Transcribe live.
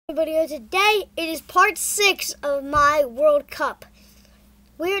Video today. It is part 6 of my World Cup.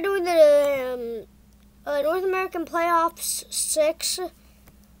 We are doing the North American Playoffs 6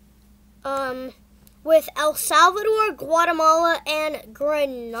 with El Salvador, Guatemala, and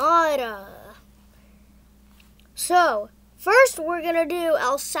Grenada. So first we're gonna do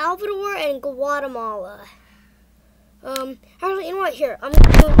El Salvador and Guatemala. Actually, you know what? Here, I'm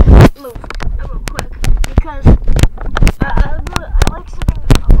gonna move real quick because I like sitting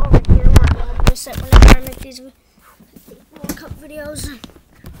over here where I'm going to sit whenever I make these World Cup videos.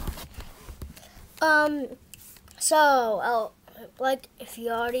 So, like, if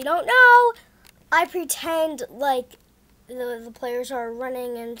you already don't know, I pretend like the players are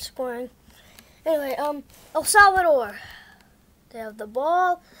running and scoring. Anyway, El Salvador, they have the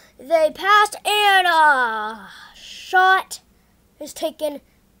ball, they passed, and a shot is taken,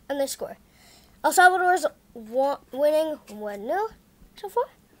 and they score. El Salvador's winning 1-0 so far.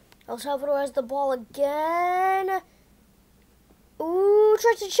 El Salvador has the ball again. Ooh,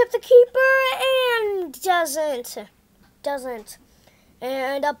 tries to chip the keeper and doesn't.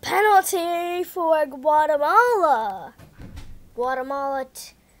 And a penalty for Guatemala. Guatemala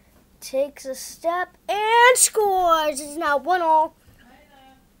takes a step and scores. It's now 1-0.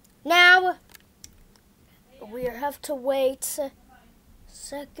 Now we have to wait a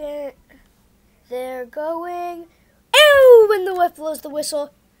second. They're going. Ew! When the whip blows the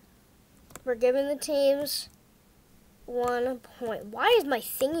whistle, we're giving the teams 1 point. Why is my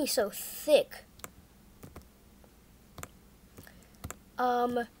thingy so thick?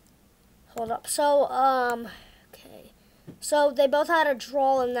 Hold up. So, okay. So they both had a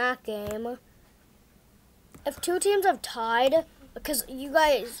draw in that game. If two teams have tied, because you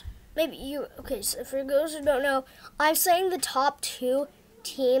guys, maybe you, okay, so for those who don't know, I'm saying the top 2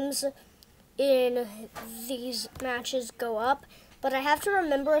 teams in these matches go up, but I have to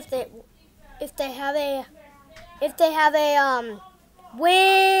remember if they have a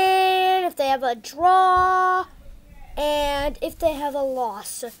win, if they have a draw, and if they have a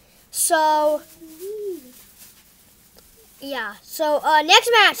loss. So yeah. So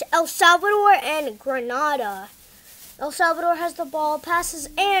next match, El Salvador and Grenada. El Salvador has the ball, passes,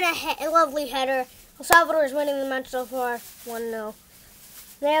 and a lovely header. El Salvador is winning the match so far, 1-0.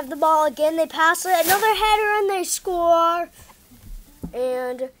 They have the ball again, they pass it, another header, and they score.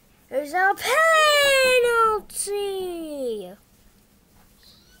 And there's a penalty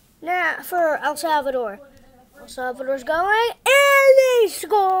now for El Salvador. El Salvador's going, and they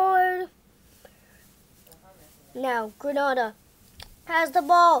scored. Now Grenada has the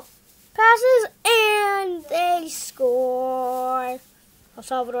ball, passes, and they score. El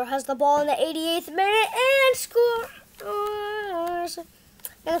Salvador has the ball in the 88th minute and scores.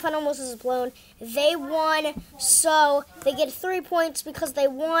 And the final whistle is blown. They won, so they get 3 points because they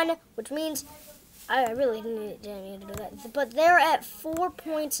won, which means I really didn't need to do that. But they're at 4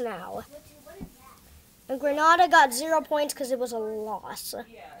 points now. And Grenada got 0 points because it was a loss.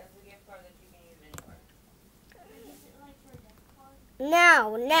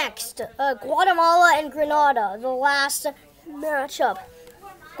 Now, next, Guatemala and Grenada, the last matchup.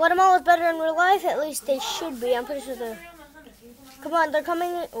 Guatemala's better in real life, at least they should be. I'm pretty sure they're... Come on, they're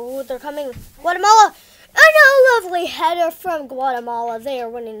coming. Oh, they're coming. Guatemala! And a lovely header from Guatemala. They are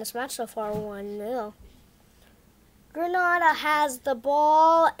winning this match so far, 1-0. Grenada has the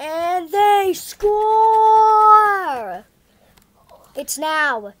ball, and they score! It's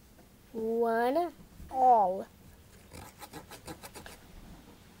now 1-1.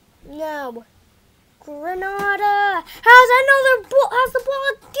 Now, Grenada has the ball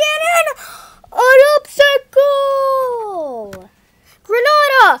again, and an upset goal!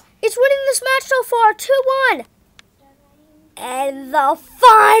 Grenada is winning this match so far, 2-1. And the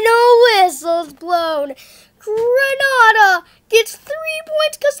final whistle's blown. Grenada gets 3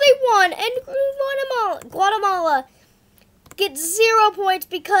 points because they won. And Guatemala gets 0 points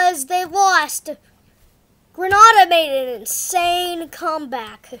because they lost. Grenada made an insane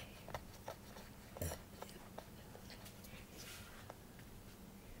comeback.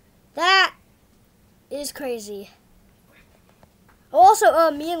 That is crazy. Also,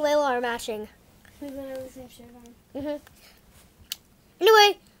 me and Layla are matching. We literally have the same shirt on.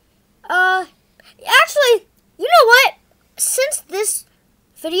 Anyway, actually, you know what? Since this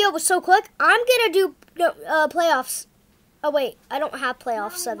video was so quick, I'm gonna do playoffs. Oh wait, I don't have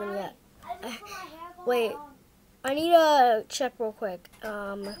playoffs 7 yet. Wait, I need to check real quick.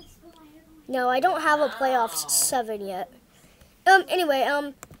 No, I don't have a playoffs 7 yet. Anyway,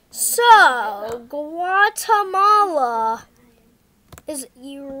 so Guatemala is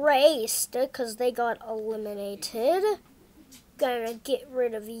erased because they got eliminated. gonna get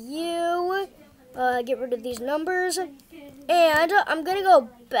rid of you. Get rid of these numbers. And I'm gonna go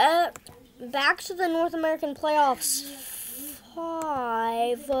back to the North American playoffs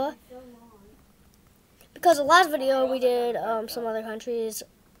 5. Because the last video we did some other countries.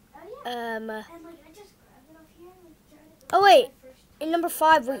 Oh wait, in number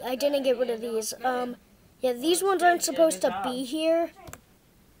 5 I didn't get rid of these. Yeah, these ones aren't supposed to be here.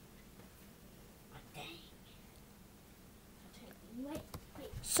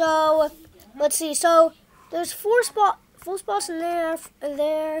 So let's see. So there's 4 spots in there.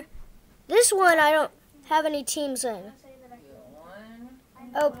 This one I don't have any teams in.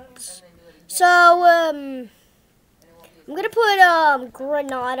 Oops. So I'm gonna put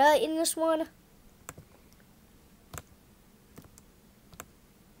Grenada in this one.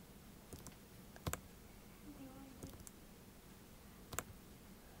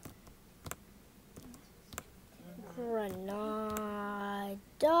 Grenada.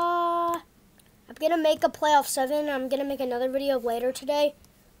 I'm gonna make a playoff 7. I'm gonna make another video later today.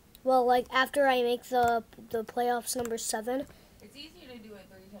 Well, like after I make the playoffs number 7. It's easier to do it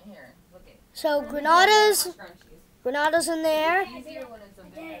 3 times here. Look at. So Grenada's in there.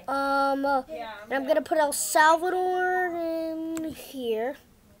 And I'm gonna put El Salvador in here,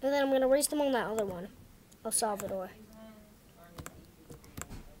 and then I'm gonna erase them on that other one, El Salvador.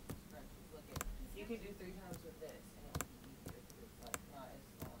 You could do 3 times with this, and it's like not as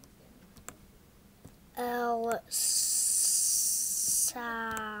long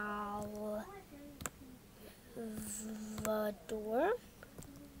El Salvador.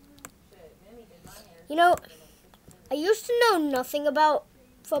 You know, I used to know nothing about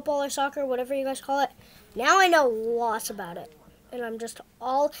football or soccer, whatever you guys call it. Now I know lots about it. And I've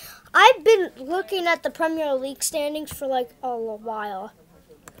been looking at the Premier League standings for like a while.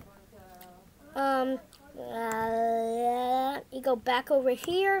 You go back over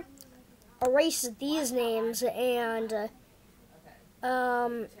here, erase these names, and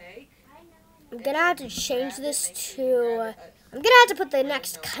I'm gonna have to change this to, I'm gonna have to put the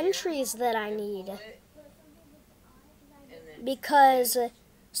next countries that I need. Because,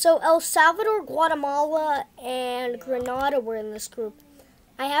 so El Salvador, Guatemala, and Grenada were in this group.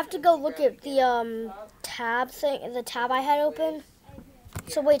 I have to go look at the tab I had open.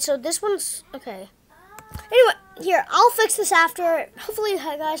 So wait, so this one's, okay. Anyway, here, I'll fix this after. Hopefully you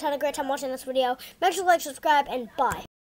guys had a great time watching this video. Make sure to like, subscribe, and bye.